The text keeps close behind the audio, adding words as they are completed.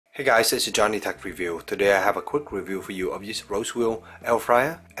Hey guys, it's JohnyTechReview. Today I have a quick review for you of this Rosewill air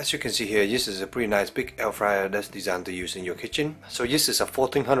fryer. As you can see here, this is a pretty nice big air fryer that's designed to use in your kitchen. So this is a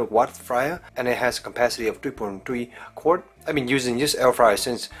 1400 watt fryer and it has a capacity of 3.3 quart. I've been using this air fryer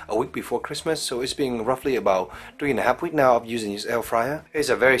since a week before Christmas, so it's been roughly about 3.5 weeks now of using this air fryer. It's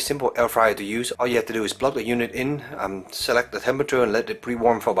a very simple air fryer to use. All you have to do is plug the unit in, select the temperature and let it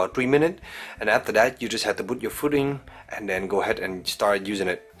pre-warm for about 3 minutes, and after that you just have to put your food in and then go ahead and start using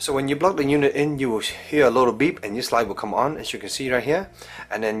it. So when you plug the unit in, you will hear a little beep and this light will come on, as you can see right here,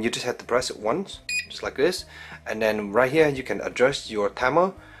 and then you just have to press it once, just like this, and then right here you can adjust your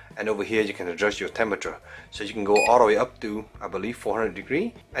timer, and over here you can adjust your temperature. So you can go all the way up to, I believe, 400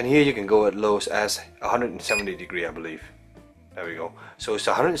 degree, and here you can go at lows as 170 degree, I believe. There we go. So it's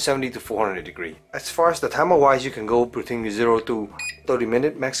 170 to 400 degree. As far as the timer wise, you can go between 0 to 30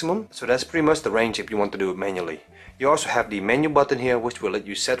 minute maximum. So that's pretty much the range if you want to do it manually. You also have the menu button here, which will let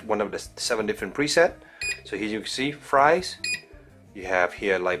you set one of the 7 different presets. So here you can see fries. You have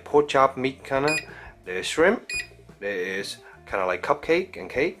here like pork chop meat kinda. There's shrimp. There is kind of like cupcake and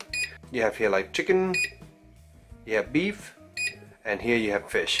cake. You have here like chicken. You have beef. And here you have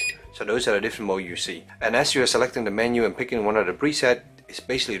fish. So those are the different modes you see. And as you are selecting the menu and picking one of the preset, it's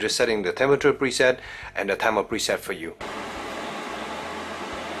basically just setting the temperature preset and the timer preset for you.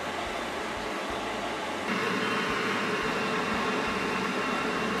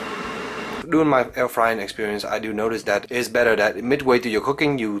 During my air frying experience, I do notice that it's better that midway to your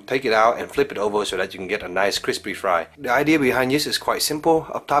cooking you take it out and flip it over so that you can get a nice crispy fry. The idea behind this is quite simple.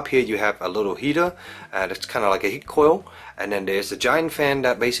 Up top here you have a little heater that's kind of like a heat coil, and then there's a giant fan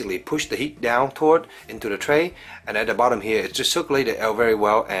that basically pushes the heat down toward into the tray, and at the bottom here it just circulates the air very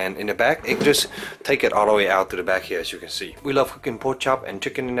well, and in the back it just take it all the way out to the back here, as you can see. We love cooking pork chop and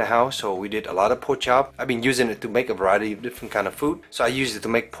chicken in the house, so we did a lot of pork chop. I've been using it to make a variety of different kind of food. So I used it to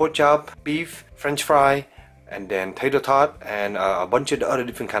make pork chop, beef, French fry, and then tater tot, and a bunch of the other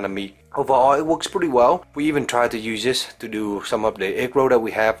different kind of meat. Overall, it works pretty well. We even tried to use this to do some of the egg roll that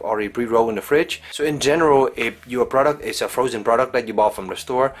we have already pre-rolled in the fridge. So in general, if your product is a frozen product that you bought from the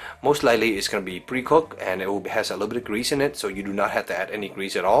store, most likely it's going to be pre-cooked and it has a little bit of grease in it, so you do not have to add any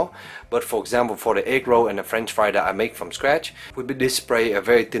grease at all. But for example, for the egg roll and the French fry that I make from scratch, we did spray a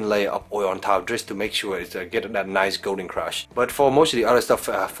very thin layer of oil on top just to make sure it's get that nice golden crush. But for most of the other stuff,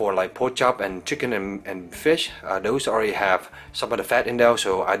 for like pork chop and chicken and fish, those already have some of the fat in there,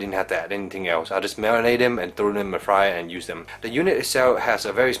 so I didn't have to add anything else. I just marinate them and throw them in the fryer and use them. The unit itself has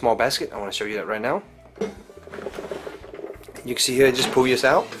a very small basket. I want to show you that right now. You can see here, just pull this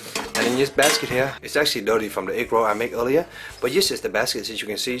out, and in this basket here, it's actually dirty from the egg roll I made earlier, but this is the basket, as you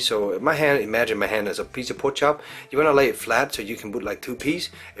can see. So my hand, imagine my hand as a piece of pork chop. You want to lay it flat so you can put like 2 pieces.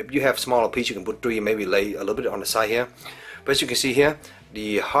 If you have smaller piece, you can put 3, maybe lay a little bit on the side here. But as you can see here,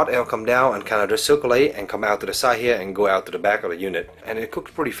 the hot air come down and kind of just circulate and come out to the side here and go out to the back of the unit, and it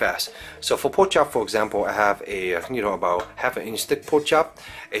cooks pretty fast. So for pork chop, for example, I have a about half an inch thick pork chop.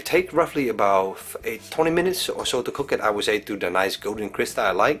 It takes roughly about 20 minutes or so to cook it, I would say, to the nice golden crisp that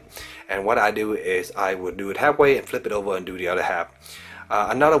I like. And what I do is I would do it halfway and flip it over and do the other half.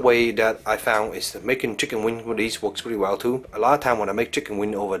 Another way that I found is making chicken wing with these works pretty well too. A lot of time when I make chicken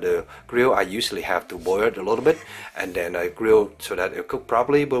wing over the grill, I usually have to boil it a little bit and then I grill so that it cook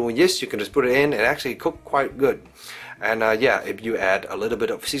properly. But with this, you can just put it in and actually cook quite good. And yeah, if you add a little bit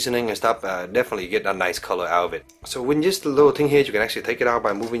of seasoning and stuff, definitely get a nice color out of it. So with just the little thing here, you can actually take it out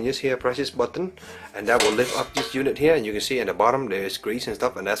by moving this here, press this button, and that will lift up this unit here, and you can see at the bottom there's grease and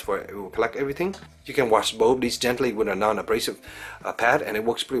stuff, and that's where it will collect everything. You can wash both these gently with a non-abrasive pad, and it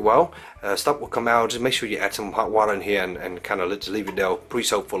works pretty well. Stuff will come out. Just make sure you add some hot water in here and kind of just leave it there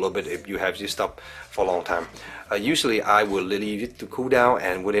pre-soak for a little bit if you have this stuff for a long time. Usually I will leave it to cool down,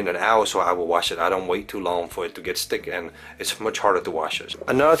 and within an hour or so I will wash it. I don't wait too long for it to get stick, and it's much harder to wash it.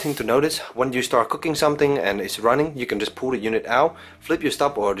 Another thing to notice, when you start cooking something and it's running, you can just pull the unit out, flip your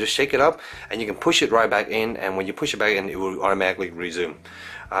stuff, or just shake it up, and you can push it right back in, and when you push it back in, it will automatically resume.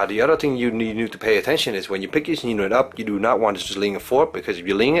 The other thing you need to pay attention is when you pick this unit up, you do not want to just lean it forward, because if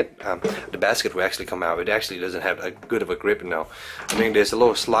you lean it, the basket will actually come out. It actually doesn't have a good of a grip now. I mean, there's a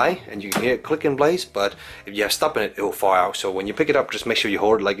little slide and you can hear it click in place, but if you have stuff in it, it will fall out. So when you pick it up, just make sure you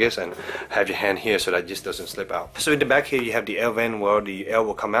hold it like this and have your hand here so that it just doesn't slip out. So in the back here, you have the air vent where the air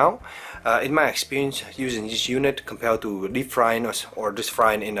will come out. In my experience using this unit compared to deep frying or just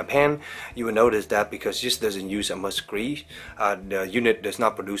frying in a pan, you will notice that because this doesn't use as much grease, the unit does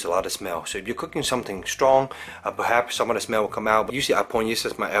not produce a lot of smell. So if you're cooking something strong, perhaps some of the smell will come out. But usually I point this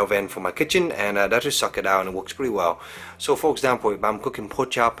as my air vent for my kitchen, and that just suck it out, and it works pretty well. So for example, if I'm cooking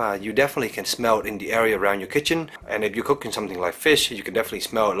pork chop, you definitely can smell it in the area around your kitchen. And if you're cooking something like fish, you can definitely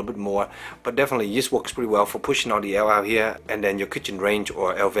smell it a little bit more. But definitely this works pretty well for pushing all the air out here, and then your kitchen range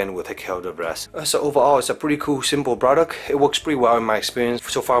or air vent will take care of the rest. So overall, it's a pretty cool, simple product. It works pretty well in my experience.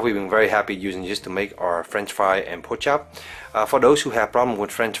 So far, we've been very happy using this to make our French fry and pork chop. For those who have problem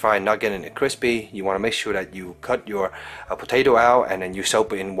with French fry not getting it crispy, you want to make sure that you cut your potato out and then you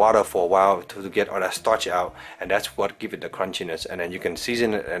soak it in water for a while to get all that starch out, and that's what gives it the crunchiness. And then you can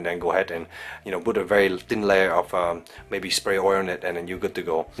season it and then go ahead and put a very thin layer of maybe spray oil in it, and then you're good to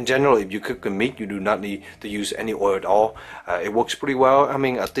go. In general, if you cook meat, you do not need to use any oil at all. It works pretty well. I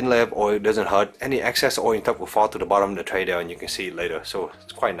mean, a thin layer of oil doesn't hurt. Any excess oil in top will fall to the bottom of the tray there, and you can see it later. So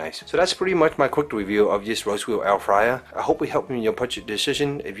it's quite nice. So that's pretty much my quick review of this Rosewill air fryer. I hope it helped you in your purchase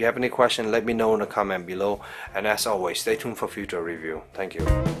decision. If you have any question, let me know in the comment below, and as always, stay tuned for future review. Thank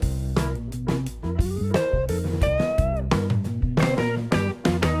you.